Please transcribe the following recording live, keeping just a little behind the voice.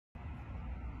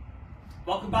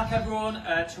Welcome back everyone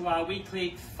to our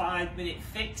weekly 5-minute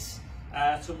fix.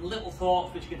 Some little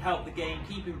thoughts which can help the game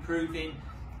keep improving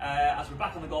as we're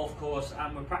back on the golf course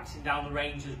and we're practicing down the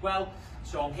range as well.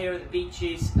 So I'm here at the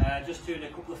beaches just doing a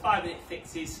couple of 5-minute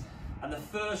fixes, and the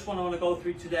first one I want to go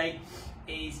through today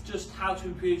is just how to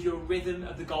improve your rhythm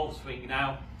of the golf swing.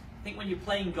 Now, I think when you're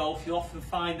playing golf you often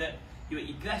find that you're at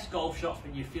your best golf shots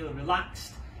when you feel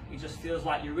relaxed. It just feels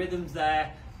like your rhythm's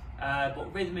there.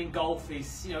 But rhythm in golf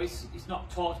is, it's not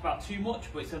talked about too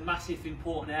much, but it's a massive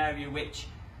important area which,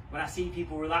 when I see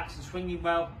people relax and swinging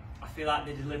well, I feel like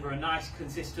they deliver a nice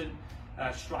consistent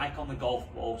strike on the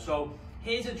golf ball. So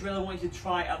here's a drill I want you to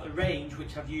try at the range,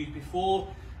 which I've used before,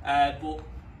 but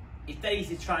it's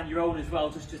easy to try on your own as well,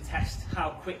 just to test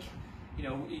how quick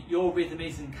your rhythm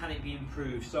is and can it be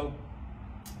improved. So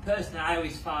personally, I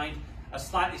always find a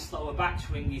slightly slower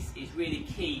backswing is really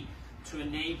key to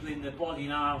enabling the body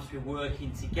and arms to be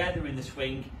working together in the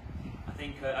swing. I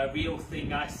think a real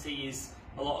thing I see is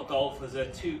a lot of golfers are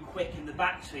too quick in the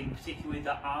backswing, particularly with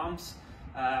the arms.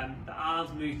 The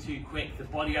arms move too quick, the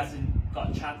body hasn't got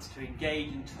a chance to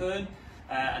engage and turn,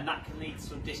 and that can lead to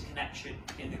some disconnection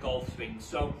in the golf swing.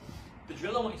 So the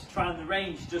drill I want you to try on the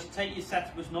range is just take your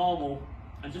setup as normal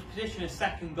and just position a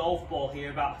second golf ball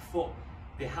here about a foot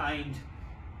behind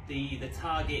the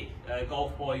target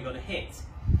golf ball you're going to hit.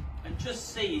 And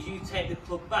just see, as you take the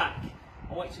club back,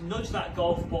 I want you to nudge that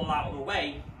golf ball out of the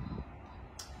way.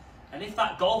 And if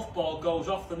that golf ball goes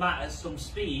off the mat at some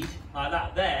speed, like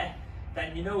that there,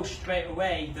 then you know straight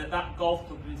away that that golf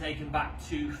club has been taken back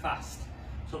too fast.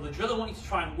 So the drill I want you to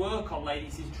try and work on,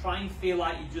 ladies, is try and feel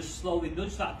like you just slowly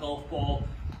nudge that golf ball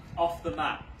off the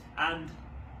mat. And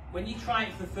when you try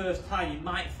it for the first time, you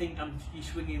might think you're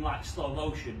swinging like slow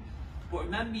motion. But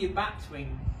remember, your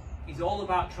backswing is all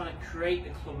about trying to create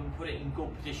the club and put it in good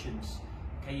positions.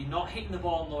 Okay, you're not hitting the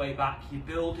ball on the way back, you're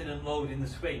building and loading the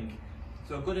swing.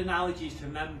 So a good analogy is to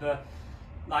remember,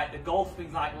 like the golf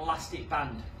swing's like an elastic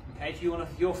band. Okay, if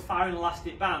you're firing an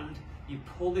elastic band, you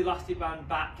pull the elastic band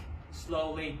back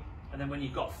slowly, and then when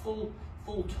you've got full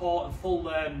taut and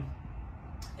full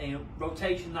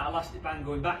rotation of that elastic band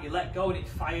going back, you let go and it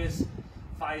fires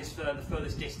for the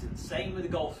furthest distance. Same with the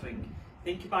golf swing.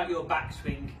 Think about your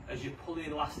backswing as you're pulling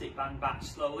the elastic band back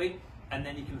slowly, and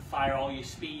then you can fire all your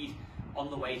speed on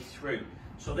the way through.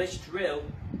 So this drill,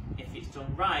 if it's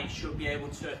done right, should be able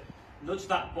to nudge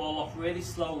that ball off really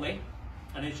slowly,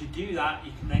 and as you do that,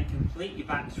 you can then complete your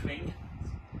backswing.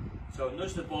 So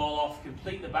nudge the ball off,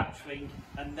 complete the backswing,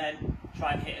 and then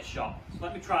try and hit a shot. So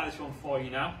let me try this one for you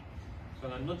now. So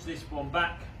I'm going to nudge this one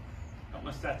back, got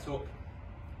my set up,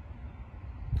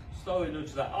 slowly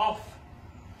nudge that off,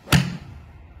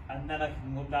 and then I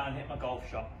can look down and hit my golf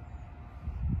shot.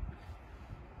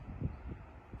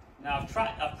 Now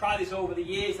I've tried this over the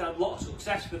years and I've had a lot of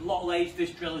success with a lot of ladies with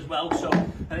this drill as well.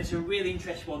 And it's a really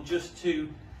interesting one just to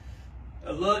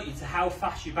alert you to how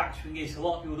fast your backswing is. A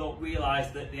lot of people don't realise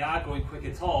that they are going quick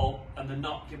at all and they're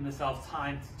not giving themselves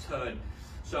time to turn.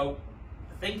 So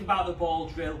think about the ball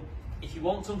drill. If you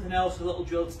want something else, a little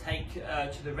drill to take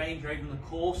to the range or even the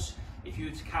course, if you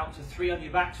were to count to 3 on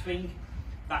your backswing,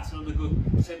 that's another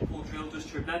good simple drill just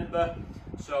to remember.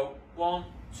 So 1,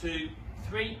 2,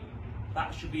 3,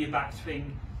 that should be your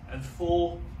backswing, and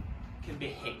 4 can be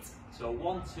hit. So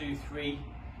 1, 2, 3,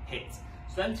 hit.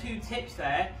 So then 2 tips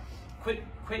there, quick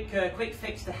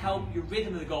fix to help your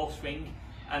rhythm of the golf swing,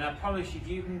 and I promise you, if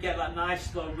you can get that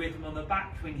nice slow rhythm on the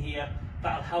backswing here,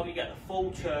 that'll help you get the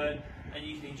full turn, and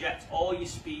you can inject all your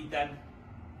speed then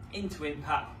into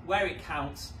impact where it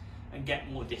counts and get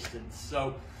more distance.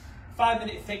 So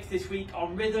 5-minute fix this week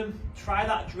on rhythm. Try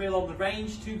that drill on the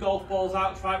range, 2 golf balls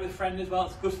out, try it with a friend as well.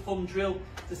 It's a good fun drill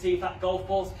to see if that golf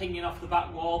ball's pinging off the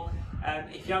back wall.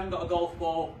 If you haven't got a golf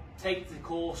ball, take it to the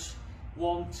course,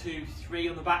 1, 2, 3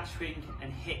 on the backswing,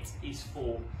 and hit is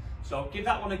 4. So give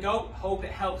that one a go, hope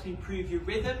it helps improve your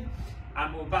rhythm,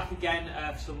 and we're back again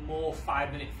for some more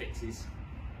 5-minute fixes.